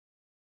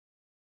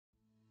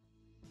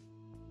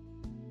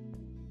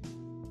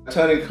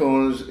Turning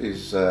Corners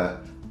is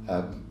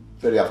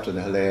very often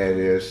a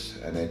hilarious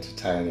and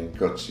entertaining,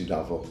 gutsy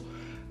novel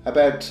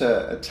about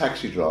a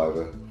taxi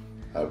driver,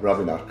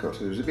 Robin Outcott,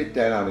 who's a bit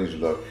down on his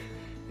luck.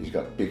 He's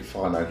got big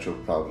financial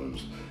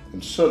problems,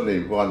 and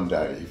suddenly one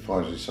day he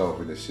finds himself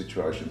in this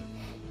situation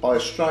by a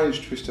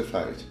strange twist of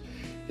fate,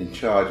 in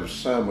charge of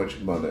so much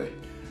money,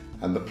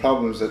 and the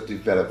problems that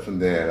develop from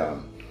there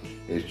on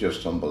is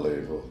just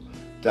unbelievable.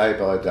 Day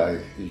by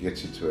day he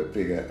gets into a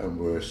bigger and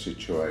worse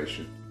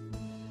situation.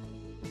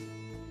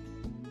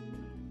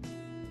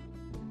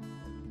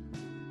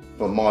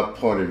 From my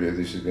point of view,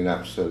 this has been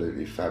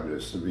absolutely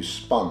fabulous. The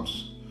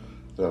response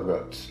that I've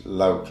got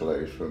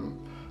locally from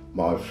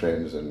my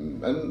friends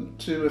and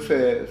to a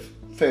fair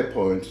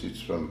point,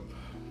 it's from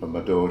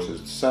my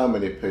daughters. So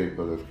many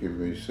people have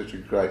given me such a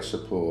great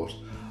support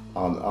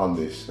on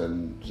this,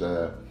 and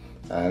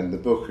the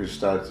book has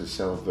started to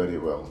sell very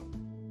well.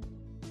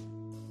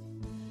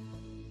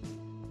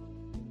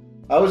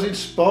 I was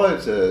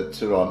inspired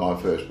to write my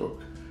first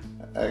book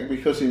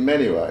because in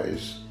many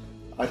ways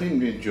I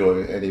didn't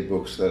enjoy any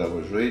books that I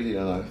was reading,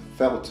 and I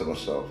felt to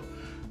myself,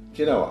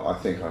 you know what, I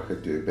think I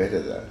could do better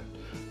there.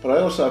 But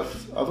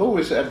I've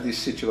always had this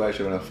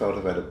situation when I felt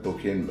I've had a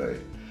book in me.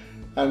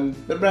 And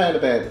around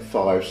about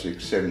 5,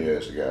 6, 7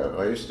 years ago,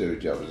 I used to do a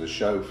job as a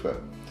chauffeur,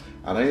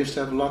 and I used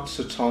to have lots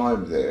of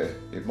time there.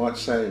 It might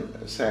sound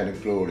a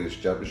glorious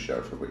job as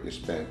chauffeur, but you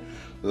spend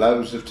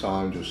loads of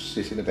time just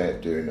sitting about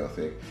doing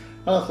nothing.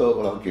 And I thought,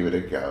 well, I'll give it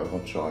a go.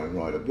 I'll try and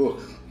write a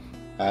book.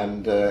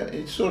 And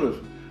it's sort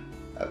of,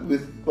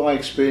 with my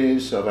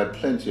experience, I've had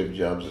plenty of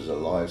jobs as a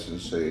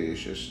licensee,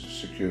 as a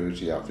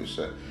security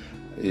officer.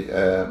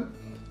 The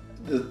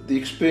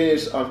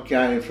experience I've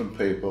gained from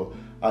people,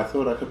 I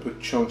thought I could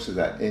put chunks of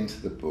that into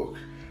the book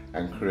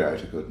and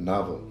create a good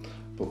novel.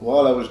 But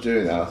while I was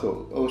doing that, I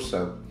thought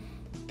also,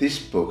 this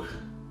book,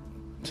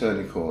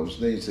 Turning Corners,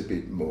 needs a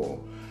bit more.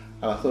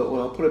 And I thought,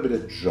 well, I'll put a bit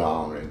of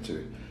drama into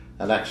it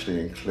and actually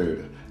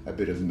include a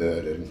bit of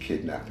murder and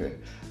kidnapping.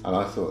 And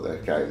I thought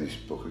that gave this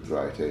book a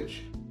great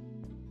edge.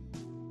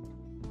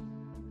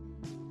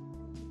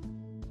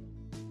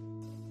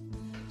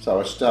 So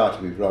I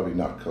started with Robin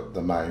Outcott,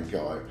 the main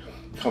guy,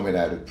 coming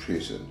out of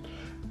prison.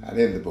 And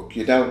in the book,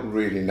 you don't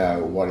really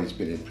know what he's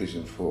been in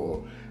prison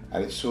for,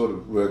 and it sort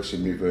of works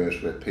in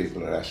reverse, where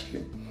people are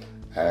asking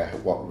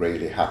what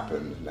really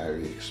happened. Now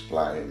he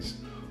explains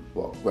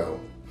what, well,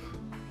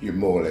 you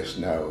more or less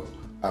know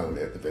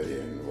only at the very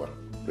end what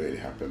really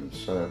happened.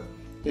 So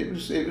it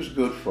was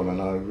good fun,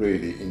 and I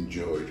really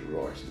enjoyed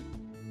writing.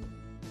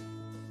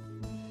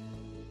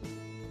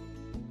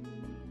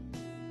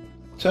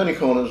 Turning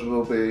Corners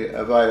will be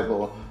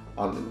available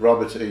on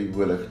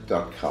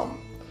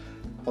robertewillock.com.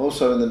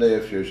 Also in the near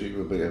future it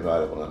will be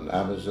available on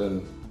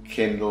Amazon,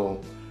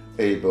 Kindle,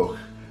 ebook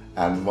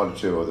and 1 or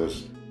 2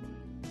 others.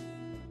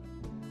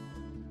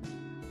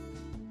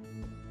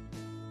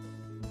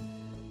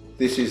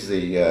 This is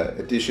the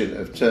edition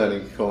of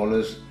Turning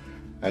Corners,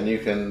 and you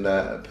can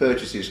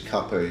purchase this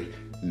copy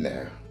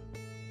now.